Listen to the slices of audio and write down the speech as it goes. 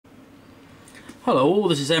Hello all,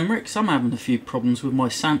 this is Emrix. I'm having a few problems with my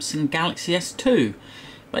Samsung Galaxy S2.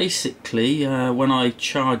 Basically, when I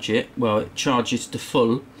charge it, well, it charges to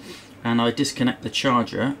full, and I disconnect the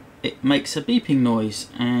charger, it makes a beeping noise,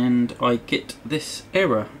 and I get this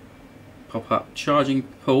error pop up: charging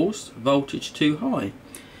paused, voltage too high.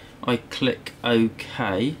 I click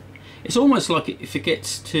OK. It's almost like it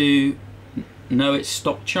forgets to know it's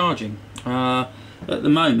stopped charging. At the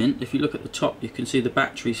moment, if you look at the top, you can see the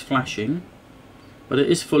battery's flashing, but it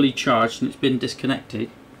is fully charged and it's been disconnected,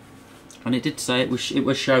 and it did say it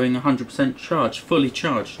was showing 100% charge, fully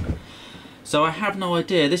charged. So I have no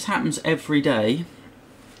idea. This happens every day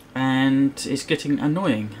and it's getting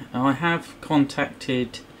annoying. I have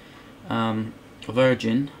contacted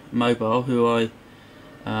Virgin Mobile, who I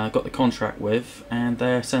got the contract with, and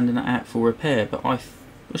they're sending it out for repair, but I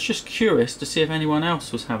was just curious to see if anyone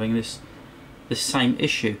else was having this same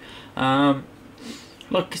issue.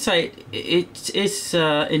 Like I say, it is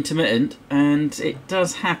intermittent and it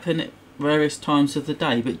does happen at various times of the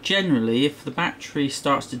day, but generally if the battery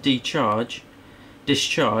starts to discharge,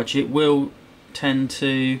 it will tend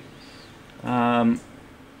to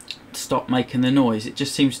stop making the noise. It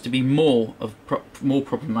just seems to be more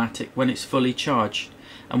problematic when it's fully charged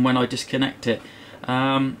and when I disconnect it.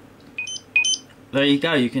 There you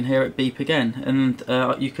go, you can hear it beep again, and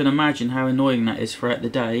you can imagine how annoying that is throughout the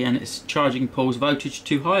day. And it's charging pulls voltage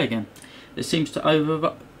too high again. It seems to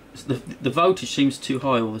the voltage seems too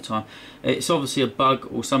high all the time. It's obviously a bug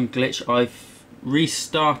or some glitch. I've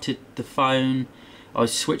restarted the phone, I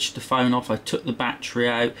switched the phone off, I took the battery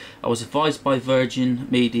out. I was advised by Virgin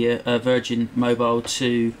Mobile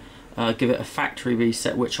to give it a factory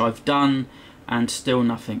reset, which I've done, and still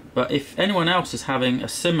nothing. But if anyone else is having a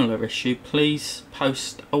similar issue, please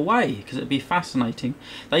post away, because it'd be fascinating.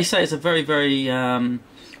 They say it's a very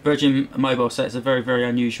Virgin Mobile say it's a very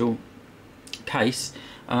unusual case.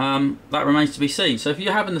 That remains to be seen. So if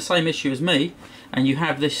you're having the same issue as me and you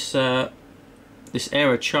have this this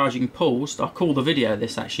error, charging paused, I'll call the video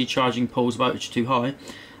this actually, charging paused, voltage too high,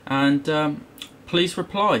 and please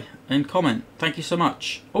reply and comment. Thank you so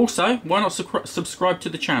much. Also, why not subscribe to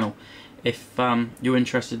the channel if you're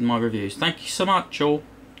interested in my reviews. Thank you so much all.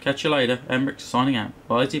 Catch you later. Emrix signing out.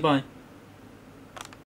 Bye.